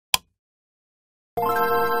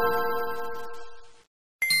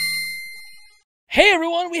Hey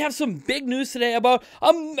everyone, we have some big news today about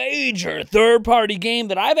a major third-party game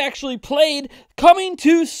that I've actually played coming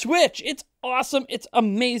to Switch. It's awesome. It's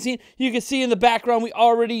amazing. You can see in the background we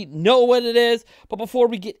already know what it is. But before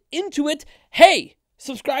we get into it, hey,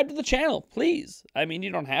 subscribe to the channel, please. I mean,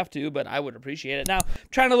 you don't have to, but I would appreciate it. Now, I'm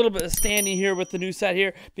trying a little bit of standing here with the new set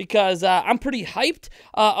here because I'm pretty hyped.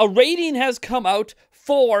 A rating has come out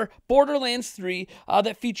for Borderlands 3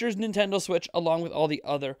 that features Nintendo Switch along with all the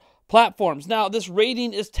other platforms. Now, this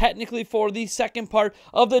rating is technically for the second part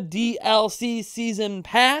of the DLC Season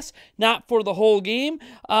Pass, not for the whole game.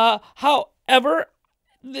 However,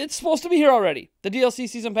 it's supposed to be here already. The DLC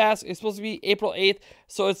Season Pass is supposed to be April 8th,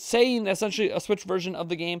 so it's saying essentially a Switch version of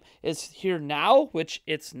the game is here now, which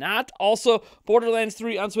it's not. Also, Borderlands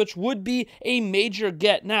 3 on Switch would be a major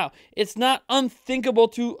get. Now, it's not unthinkable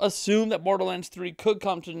to assume that Borderlands 3 could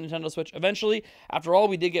come to Nintendo Switch eventually. After all,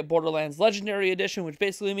 we did get Borderlands Legendary Edition, which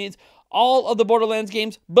basically means all of the Borderlands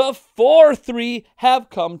games before 3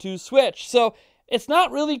 have come to Switch. So, it's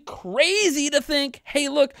not really crazy to think, hey,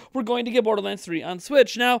 look, we're going to get Borderlands 3 on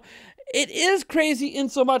Switch. Now, it is crazy in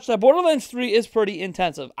so much that Borderlands 3 is pretty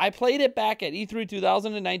intensive. I played it back at E3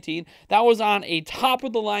 2019. That was on a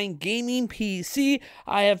top-of-the-line gaming PC.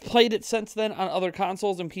 I have played it since then on other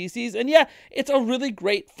consoles and PCs. And yeah, it's a really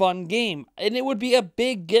great, fun game. And it would be a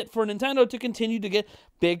big get for Nintendo to continue to get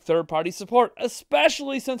big third-party support,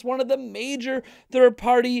 especially since one of the major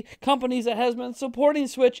third-party companies that has been supporting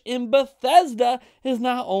Switch in Bethesda is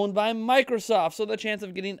now owned by Microsoft. So the chance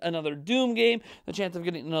of getting another Doom game, the chance of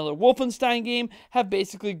getting another Wolfenstein game have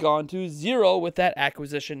basically gone to zero with that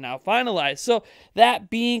acquisition now finalized. So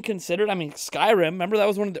that being considered, I mean, Skyrim, remember that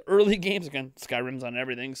was one of the early games. Again, Skyrim's on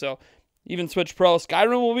everything, so even Switch Pro,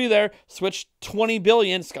 Skyrim will be there. Switch 20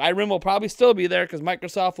 billion, Skyrim will probably still be there because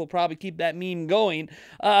Microsoft will probably keep that meme going.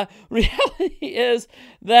 Reality is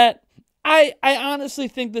that I honestly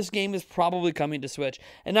think this game is probably coming to Switch.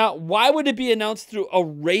 And now, why would it be announced through a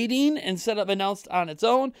rating instead of announced on its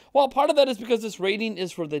own? Well, part of that is because this rating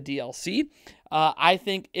is for the DLC. I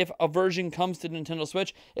think if a version comes to Nintendo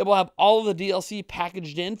Switch, it will have all of the DLC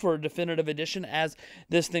packaged in for a definitive edition, as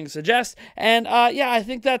this thing suggests. And yeah, I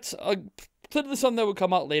think that's clearly something that would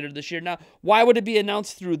come out later this year. Now, why would it be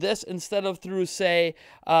announced through this instead of through, say,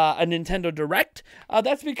 a Nintendo Direct?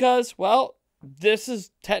 That's because, well, this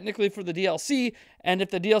is technically for the DLC, and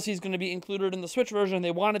if the DLC is going to be included in the Switch version,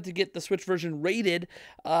 they wanted to get the Switch version rated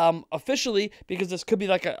officially because this could be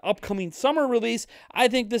like an upcoming summer release. I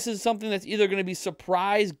think this is something that's either going to be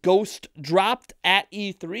surprise ghost dropped at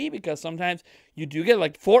E3, because sometimes you do get,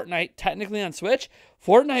 like Fortnite technically on Switch.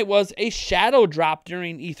 Fortnite was a shadow drop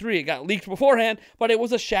during E3. It got leaked beforehand, but it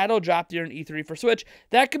was a shadow drop during E3 for Switch.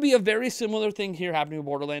 That could be a very similar thing here happening with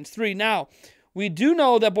Borderlands 3. Now, we do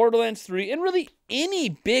know that Borderlands 3, and really any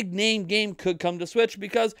big name game, could come to Switch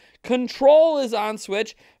because Control is on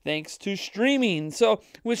Switch thanks to streaming. So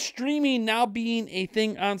with streaming now being a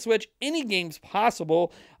thing on Switch, any game's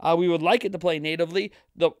possible. We would like it to play natively.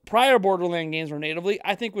 The prior Borderlands games were natively.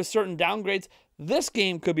 I think with certain downgrades, this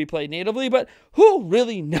game could be played natively, but who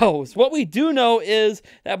really knows? What we do know is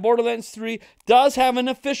that Borderlands 3 does have an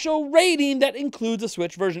official rating that includes a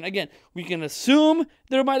Switch version. Again, we can assume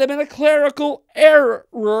there might have been a clerical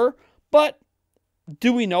error, but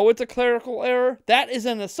do we know it's a clerical error? That is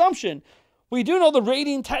an assumption. We do know the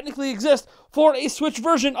rating technically exists for a Switch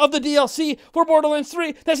version of the DLC for Borderlands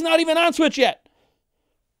 3 that's not even on Switch yet.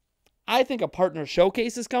 I think a partner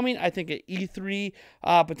showcase is coming. I think an E3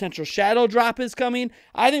 potential shadow drop is coming.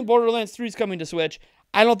 I think Borderlands 3 is coming to Switch.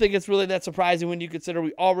 I don't think it's really that surprising when you consider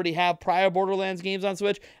we already have prior Borderlands games on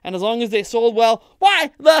Switch. And as long as they sold well,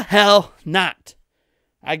 why the hell not?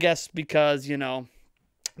 I guess because, you know,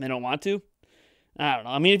 they don't want to. I don't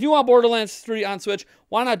know. I mean, if you want Borderlands 3 on Switch,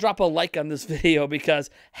 why not drop a like on this video? Because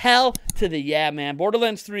hell to the yeah, man.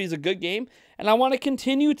 Borderlands 3 is a good game, and I want to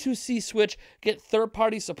continue to see Switch get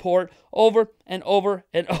third-party support over and over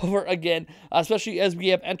and over again, especially as we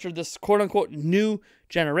have entered this quote-unquote new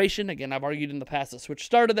generation. Again, I've argued in the past that Switch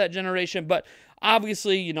started that generation, but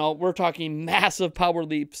obviously, you know, we're talking massive power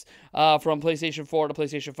leaps from PlayStation 4 to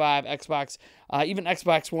PlayStation 5, Xbox, even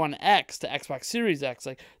Xbox One X to Xbox Series X.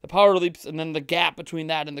 Like, the power leaps and then the gap between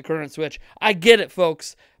that and the current Switch. I get it,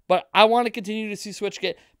 folks, but I want to continue to see Switch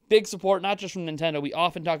get big support, not just from Nintendo. We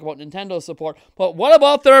often talk about Nintendo support, but what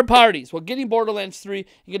about third parties? Well, getting Borderlands 3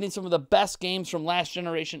 and getting some of the best games from last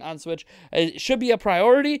generation on Switch should be a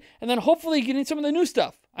priority, and then hopefully getting some of the new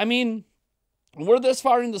stuff. I mean, we're this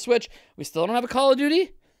far into Switch. We still don't have a Call of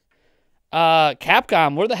Duty.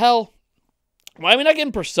 Capcom, where the hell? Why are we not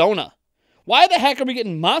getting Persona? Why the heck are we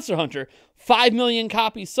getting Monster Hunter? 5 million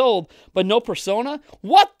copies sold, but no Persona?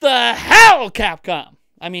 What the hell, Capcom?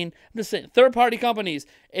 I mean, I'm just saying, third-party companies,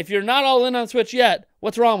 if you're not all in on Switch yet,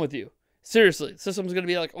 what's wrong with you? Seriously, the system's going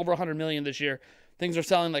to be like over 100 million this year. Things are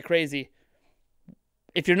selling like crazy.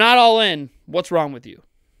 If you're not all in, what's wrong with you?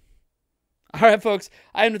 All right, folks,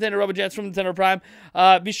 I am Nintendo RoboJets from Nintendo Prime.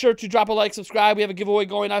 Be sure to drop a like, subscribe. We have a giveaway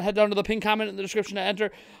going on. Head down to the pinned comment in the description to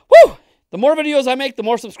enter. Woo! The more videos I make, the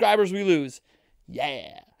more subscribers we lose.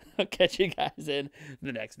 Yeah. I'll catch you guys in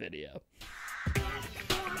the next video.